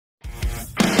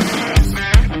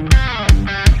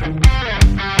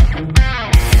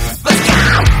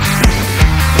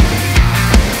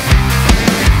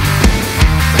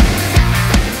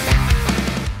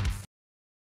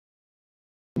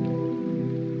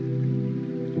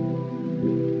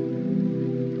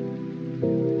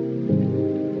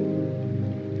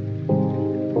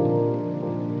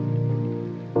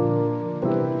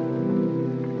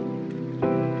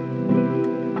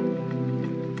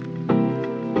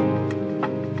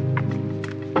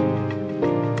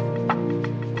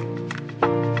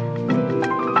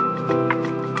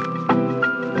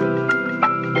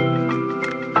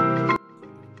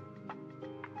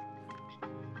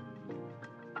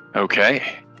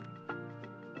Okay.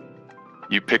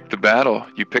 You picked the battle.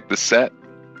 You picked the set.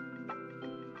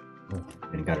 Oh,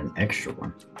 and got an extra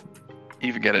one.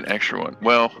 Even got an extra one.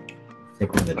 Well,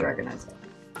 Take one of the Dragonites out.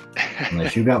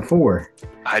 Unless you got 4.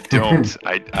 I don't.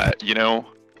 I you know,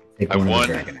 Take I one won of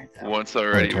the Dragonites out. once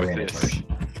already Oh, with this.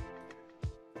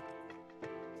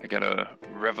 I got a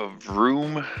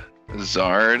Revavroom,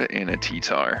 Zard, and a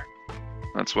T-Tar.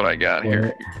 That's what I got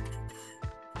here.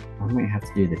 I might have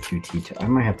to do the 2 T-Tar. I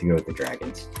might have to go with the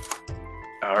dragons.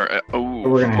 All right. Oh,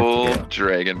 We're gonna full have to go.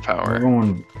 dragon power.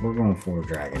 We're going 4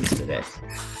 dragons today.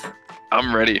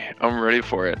 I'm ready. I'm ready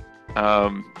for it.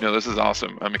 This is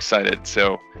awesome. I'm excited.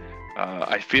 So,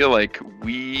 I feel like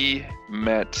we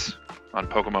met on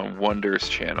Pokemon Wonders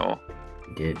channel.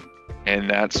 We did. And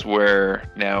that's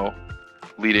where now,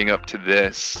 leading up to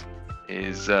this,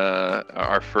 is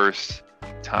our first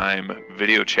time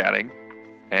video chatting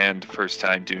and first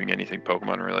time doing anything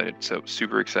Pokemon related. So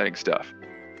super exciting stuff.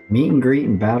 Meet and greet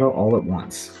and battle all at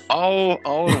once. All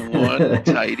in one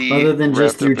tidy. Other than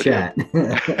just through video.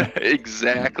 chat.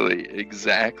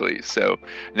 Exactly. So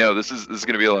no, this is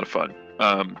going to be a lot of fun.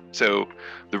 So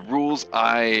the rules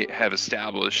I have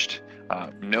established.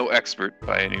 No expert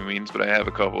by any means, but I have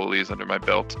a couple of these under my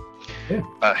belt. Yeah.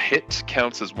 A hit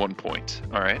counts as 1 point.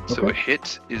 All right. Okay. So a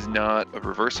hit is not a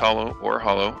reverse holo or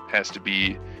holo. It has to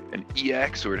be an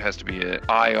EX or it has to be an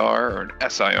IR or an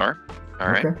SIR. All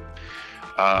right. Okay.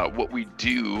 What we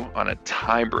do on a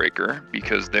tiebreaker,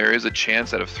 because there is a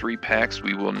chance out of 3 packs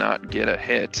we will not get a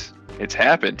hit. It's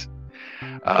happened.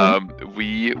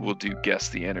 We will do guess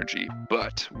the energy,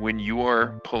 but when you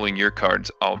are pulling your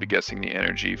cards, I'll be guessing the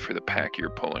energy for the pack you're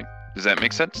pulling. Does that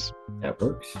make sense? That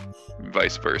works.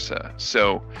 Vice versa.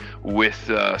 So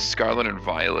with Scarlet and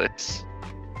Violet,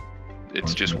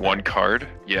 it's just 1 card.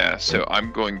 Yeah, so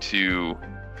I'm going to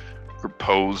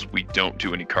propose we don't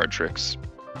do any card tricks,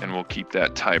 and we'll keep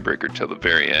that tiebreaker till the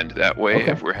very end. That way,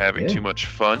 if we're having too much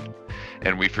fun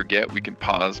and we forget, we can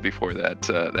pause before that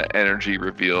energy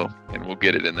reveal, and we'll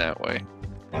get it in that way.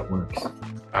 That works.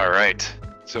 All right.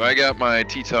 So I got my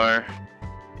T-Tar,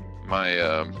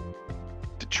 my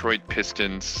Detroit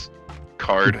Pistons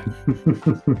card,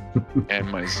 and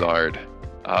my Zard.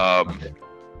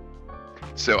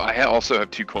 So I also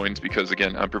have 2 coins because,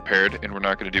 again, I'm prepared, and we're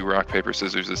not going to do rock, paper,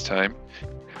 scissors this time.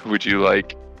 Would you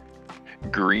like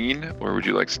green or would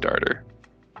you like starter?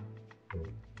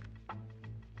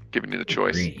 Giving you the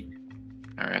choice.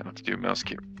 Green. All right, let's do mouse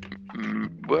cue.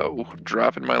 Whoa,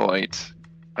 dropping my light.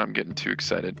 I'm getting too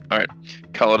excited. All right,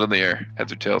 call it in the air.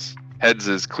 Heads or tails? Heads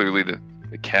is clearly the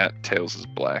cat. Tails is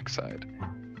black side.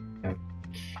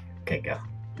 Okay, go.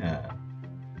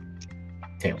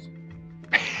 Tails.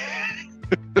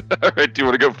 All right, do you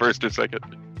want to go first or second?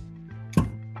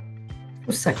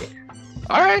 Go second.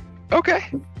 All right, okay.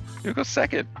 You go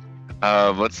second.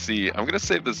 Let's see. I'm going to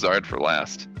save the Zard for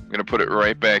last. I'm going to put it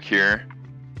right back here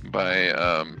by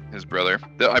his brother.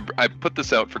 I put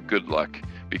this out for good luck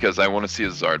because I want to see a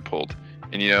Zard pulled.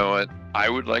 And you know what? I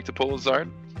would like to pull a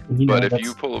Zard, but if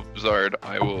you pull a Zard,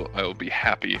 I will be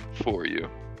happy for you.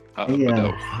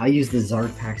 I used the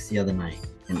Zard packs the other night,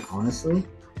 and honestly, it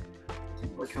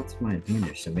didn't work out to my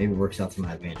advantage. So maybe it works out to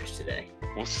my advantage today.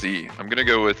 We'll see. I'm going to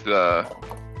go with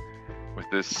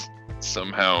this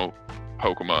somehow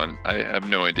Pokemon. I have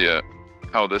no idea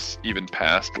how this even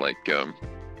passed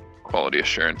quality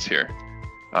assurance here.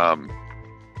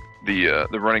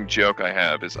 The running joke I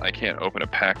have is I can't open a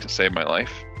pack to save my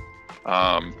life.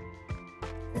 I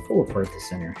pull apart the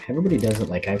center. Everybody does it.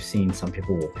 Like I've seen some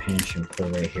people will pinch and pull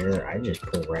right here. I just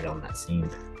pull right on that seam.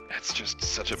 It's just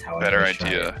such a better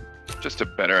idea. Just a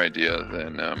better idea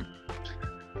than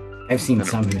I've seen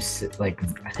some who sit I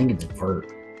think it's vert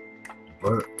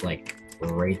like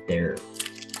right there.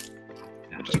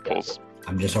 It just pulls.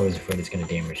 I'm just always afraid it's going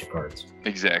to damage the cards.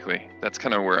 Exactly. That's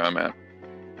kind of where I'm at.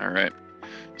 All right.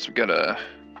 So we got a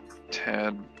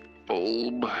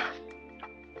Tadbulb,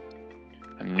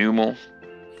 a Numel,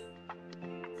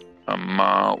 a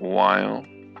Mawile,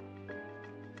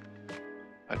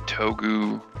 a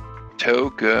Togedemaru,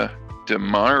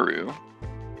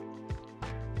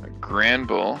 a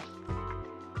Granbull,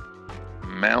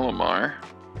 Malamar,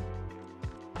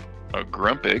 a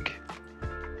Grumpig,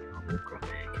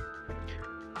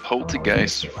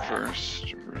 Poltergeist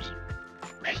first.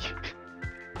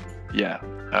 Yeah.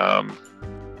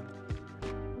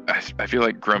 I feel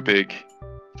like Grumpig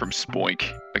from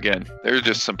Spoink. Again, there's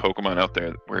just some Pokemon out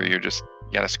there where you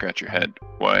gotta scratch your head.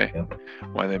 Why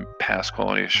they pass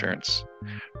quality assurance.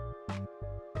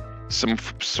 Some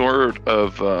sort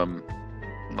of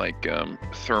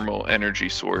thermal energy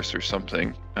source or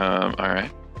something. All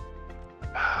right.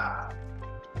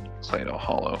 Claydol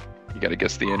Hollow. You gotta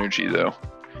guess the energy, though.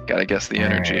 Gotta guess the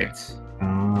energy.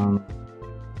 Right.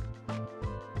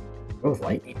 Go with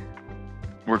lightning.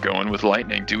 We're going with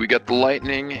lightning. Do we get the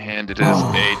lightning? And it is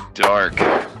a dark.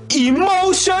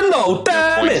 Emotional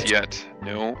damage!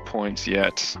 No points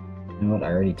yet. You know what?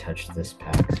 I already touched this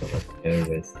pack, so let's go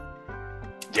with...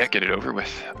 Yeah, get it over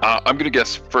with. I'm going to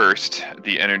guess first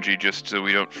the energy just so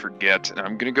we don't forget. And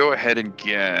I'm going to go ahead and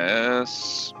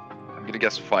guess... I'm going to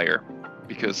guess fire.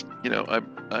 Because, you know, I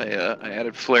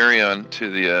added Flareon to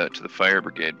the fire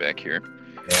brigade back here.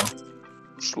 Yeah.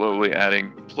 Slowly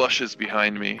adding plushes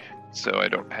behind me, so I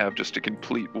don't have just a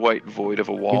complete white void of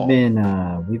a wall.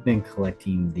 We've been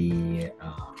collecting the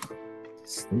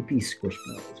Sleepy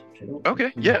Squishmallows, which I don't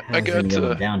Okay, yeah, I got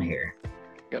down here.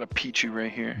 Got a Pichu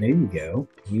right here. There you go.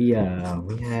 We have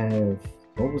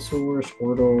Bulbasaur,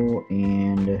 Squirtle,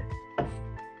 and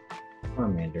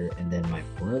Charmander, and then my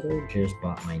brother just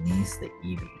bought my niece the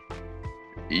Eevee.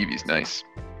 Eevee's nice.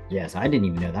 Yes, I didn't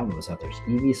even know that one was out there.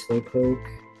 There's Eevee, Slowpoke,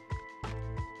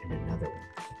 and another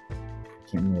one.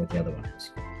 Can't remember what the other one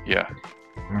is. Yeah.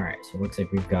 Alright, so it looks like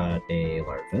we've got a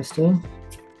Larvesta,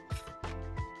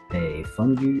 a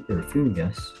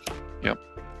Fungus. Yep.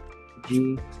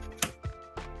 G.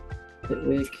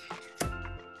 Litwick.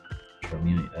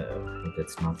 Charmeleon. Hope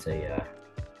that's not a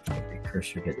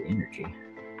precursor to the energy.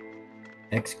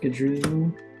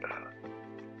 Excadrill.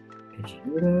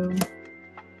 Pidgeotto.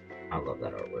 I love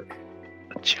that artwork.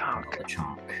 A chonk. Oh, the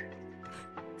chonk.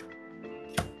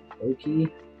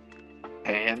 Loki.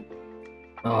 And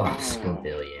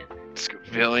Scovillion.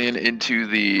 Scovillion into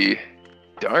the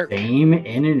dark. Same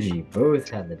energy. Both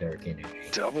had the dark energy.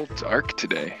 Double dark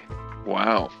today.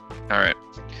 Wow. Alright.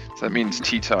 So that means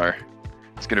T-Tar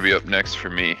is going to be up next for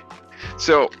me.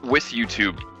 So, with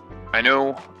YouTube, I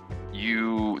know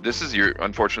this is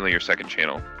unfortunately your second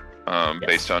channel, yes,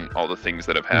 based on all the things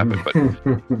that have happened,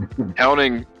 but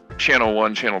counting channel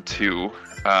 1, channel 2,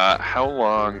 how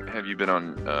long have you been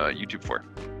on YouTube for?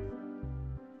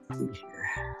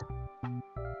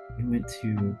 We went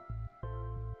to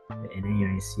the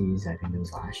NAICs, I think it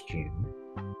was last June,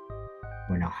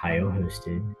 when Ohio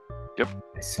hosted. Yep.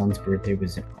 My son's birthday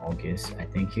was in August. I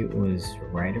think it was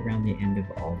right around the end of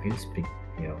August,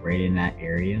 right in that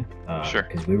area. Sure.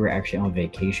 Because we were actually on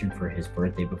vacation for his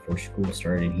birthday before school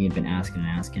started, and he had been asking,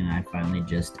 and I finally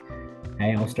just,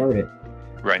 hey, I'll start it.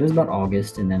 Right. It was about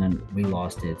August, and then we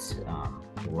lost it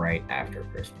right after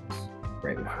Christmas,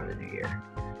 right before the New Year.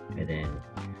 And then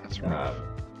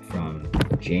from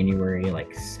January,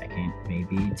 2nd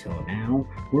maybe, till now,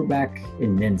 we're back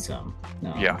and then some.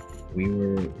 Yeah. We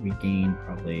gained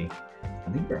probably, I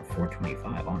think we're at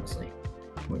 425, honestly.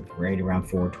 We're right around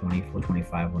 420,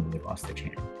 425 when we lost the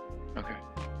channel. Okay.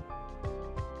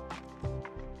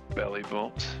 Belly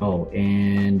Bolt. Oh,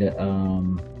 and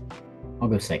I'll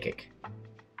go Psychic.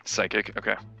 Psychic,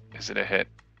 okay. Is it a hit?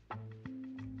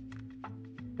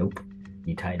 Nope.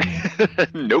 You tied me.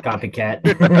 Nope. Copycat.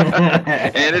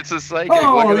 And it's a Psychic.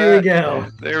 Oh, there we go.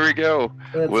 There we go.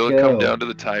 Will it come down to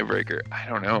the tiebreaker? I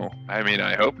don't know. I mean,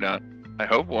 I hope not. I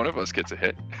hope one of us gets a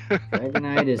hit.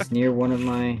 Dragonite is near one of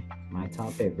my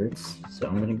top favorites, so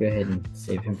I'm gonna go ahead and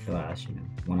save him for last.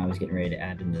 When I was getting ready to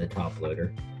add into the top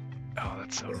loader. Oh,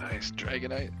 that's so nice,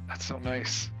 Dragonite. That's so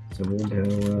nice. So we'll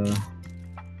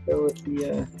go with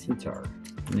the T-Tar.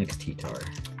 Next T-Tar.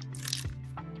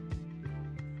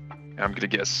 I'm gonna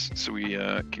guess, so we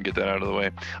can get that out of the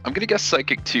way. I'm gonna guess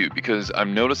Psychic too, because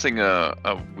I'm noticing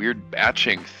a weird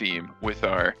batching theme with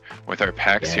our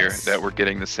packs here, that we're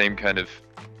getting the same kind of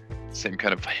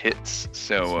hits.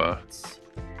 So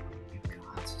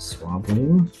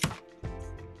Swablu.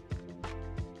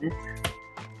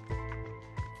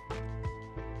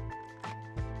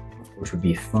 Which would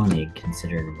be funny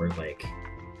considering we're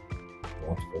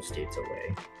multiple states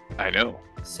away. I know.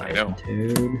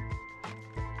 Toad.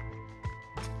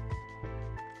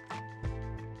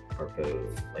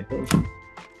 Lipo,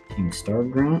 Team Star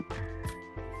Grunt,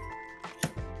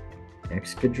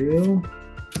 Excadrill,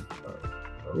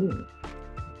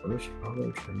 First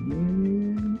Hollow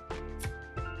Tremere,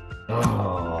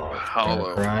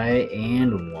 Hollow, Cry,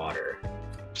 and Water.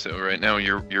 So right now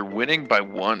you're winning by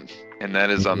 1, and that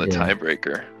is on the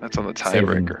tiebreaker. That's on the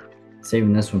tiebreaker.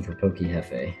 Saving this one for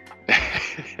Pokehefe.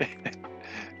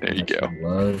 There you go.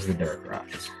 Loves the Dark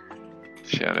Rocks.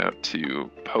 Shout out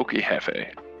to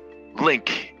Pokehefe.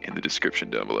 Link in the description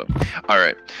down below. All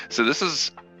right, so this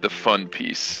is the fun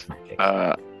piece.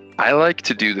 I like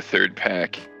to do the third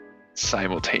pack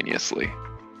simultaneously.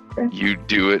 Okay. You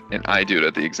do it and I do it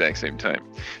at the exact same time.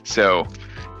 So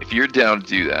if you're down to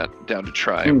do that, down to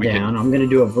try. I'm down. I'm going to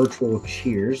do a virtual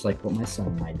cheers like what my son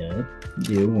and I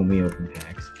do when we open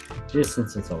packs. Just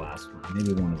since it's the last one,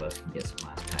 maybe one of us can get some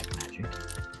last pack magic.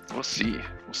 We'll see.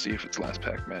 We'll see if it's last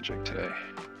pack magic today.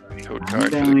 Code I'm card for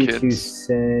the going kids. to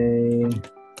say...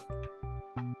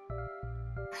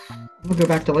 We'll go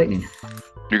back to lightning.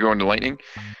 You're going to lightning?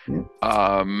 Yeah.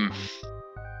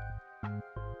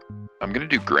 I'm gonna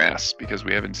do grass because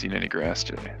we haven't seen any grass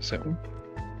today. So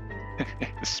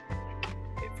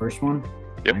Okay, first one.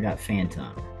 Yep. I got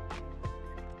Phantom.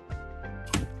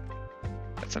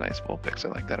 That's a nice Vulpix. I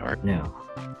like that art. No.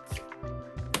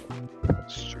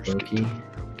 Surskit.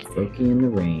 Foki in the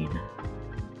rain.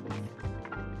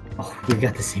 Oh, we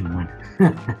got the same one.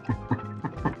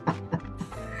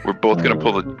 We're both gonna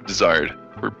pull the Zard.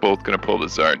 We're both gonna pull the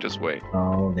Zard. Just wait.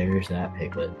 Oh, there's that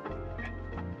piglet.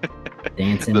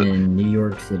 Dancing in New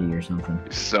York City or something.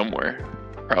 Somewhere.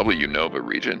 Probably Unova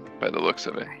region by the looks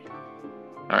of it.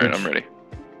 Alright, I'm ready.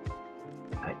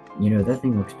 That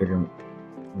thing looks bigger.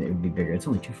 It would be bigger. It's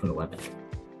only 2'11".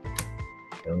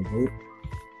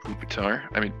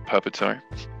 Puppetar.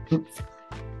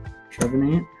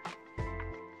 Trevenant.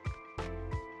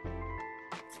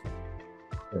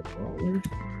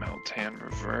 Meltan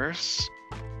reverse.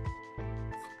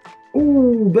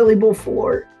 Ooh, Belly Bowl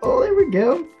 4. Oh, there we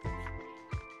go.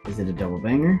 Is it a double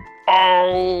banger?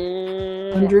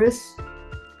 Oh! Thunderous.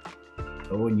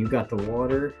 Oh, and you got the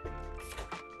water.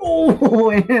 Oh,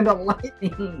 and a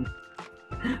lightning.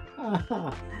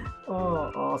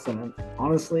 Oh, awesome. And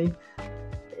honestly,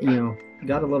 you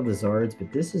gotta love the Zards,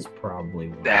 but this is probably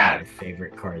one of my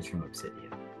favorite cards from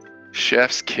Obsidian.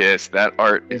 Chef's kiss. That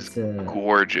art is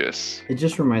gorgeous. It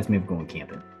just reminds me of going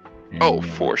camping. And,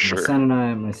 for sure.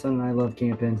 My son and I love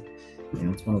camping.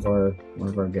 It's one of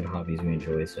our good hobbies we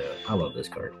enjoy. So I love this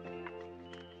card.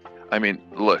 I mean,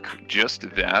 look, just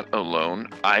that alone,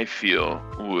 I feel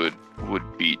would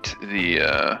beat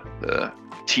the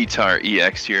T-Tar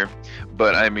EX here.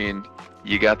 But I mean,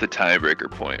 you got the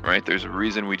tiebreaker point, right? There's a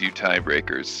reason we do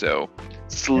tiebreakers. So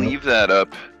sleeve that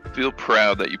up. Feel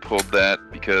proud that you pulled that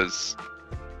because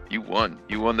you won.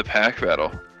 You won the pack battle.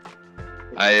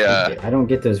 I don't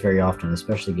get those very often,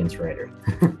 especially against Ryder.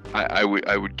 I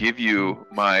would give you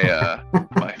my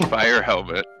my fire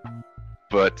helmet,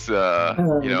 but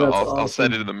I'll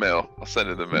send it in the mail.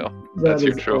 That's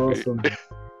your trophy. Awesome.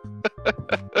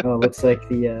 Looks like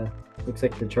the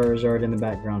Charizard in the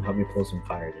background helped me pull some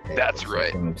fire today. That's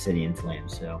right. From Obsidian Flame.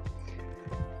 So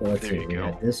let's there see. We go.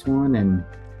 had this one, and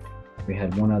we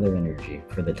had one other energy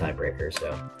for the tiebreaker.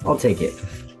 So I'll take it.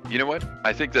 You know what?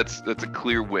 I think that's a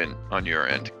clear win on your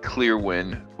end. Clear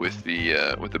win with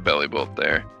the belly bolt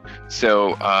there.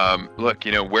 So look,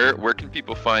 where can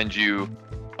people find you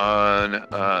on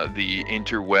the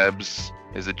interwebs?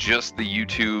 Is it just the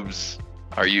YouTubes?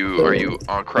 Are you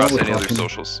across any other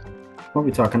socials? While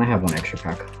we're talking, I have one extra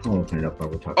pack. I'll open it up while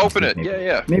we're talking. Open it,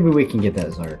 yeah. Maybe we can get that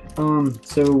Zard.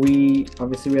 So we have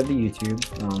the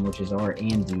YouTube, which is R&D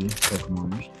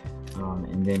Pokemoners.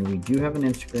 And then we do have an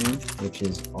Instagram, which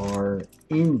is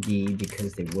RND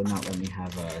because they would not let me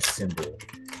have a symbol.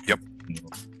 Yep.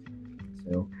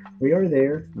 So we are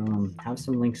there. Have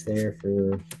some links there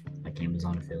for like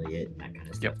Amazon affiliate and that kind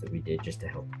of stuff that we did just to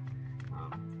help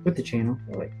with the channel.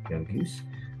 I like Young Goose.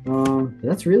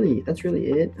 That's really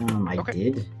it. I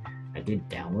did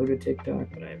download a TikTok,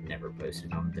 but I've never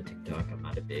posted on the TikTok. I'm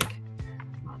not a big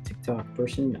TikTok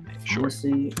person. I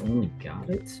honestly only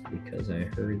got it because I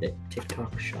heard that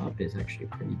TikTok Shop is actually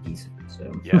pretty decent.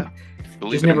 So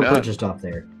just never purchased off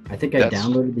there. I think I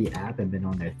downloaded the app and been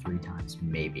on there 3 times,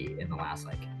 maybe in the last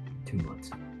 2 months.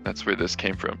 That's where this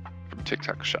came from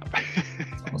TikTok Shop.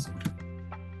 That's awesome.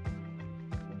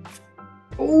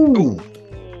 Ooh.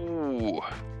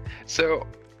 So,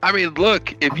 I mean,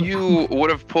 look, if you would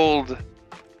have pulled...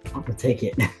 I'm gonna take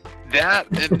it. That,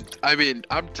 and I mean,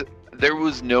 there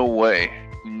was no way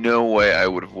I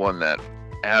would have won that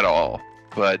at all.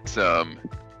 But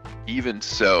even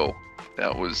so,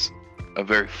 that was a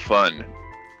very fun.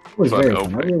 It was very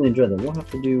opening. fun. I really enjoyed that. We'll have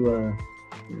to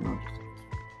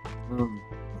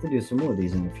do some more of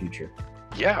these in the future.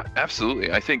 Yeah,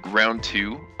 absolutely. I think round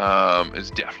 2 is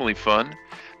definitely fun.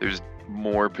 There's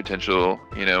more potential,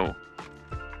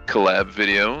 collab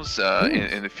videos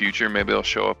in the future. Maybe I'll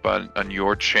show up on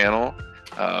your channel,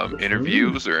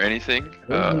 interviews or anything.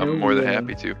 I'm more than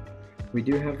happy to. We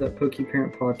do have that Poke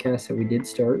Parent podcast that we did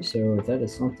start, so if that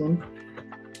is something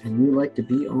and you like to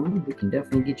be on, we can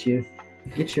definitely get you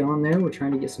on there. We're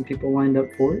trying to get some people lined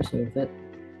up for it, so if that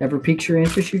ever piques your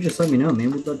interest, you just let me know,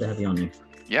 man. We'd love to have you on there.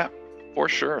 Yeah, for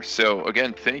sure. So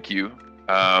again, thank you.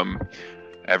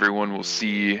 Everyone will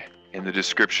see in the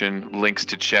description links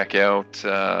to check out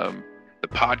the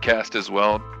podcast as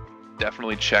well.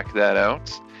 Definitely check that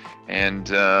out. And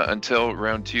until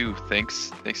round 2,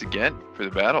 thanks again for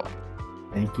the battle.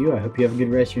 Thank you. I hope you have a good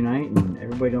rest of your night. And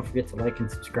everybody don't forget to like and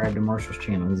subscribe to Marshall's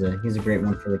channel. He's a great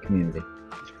one for the community.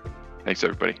 Thanks,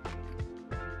 everybody.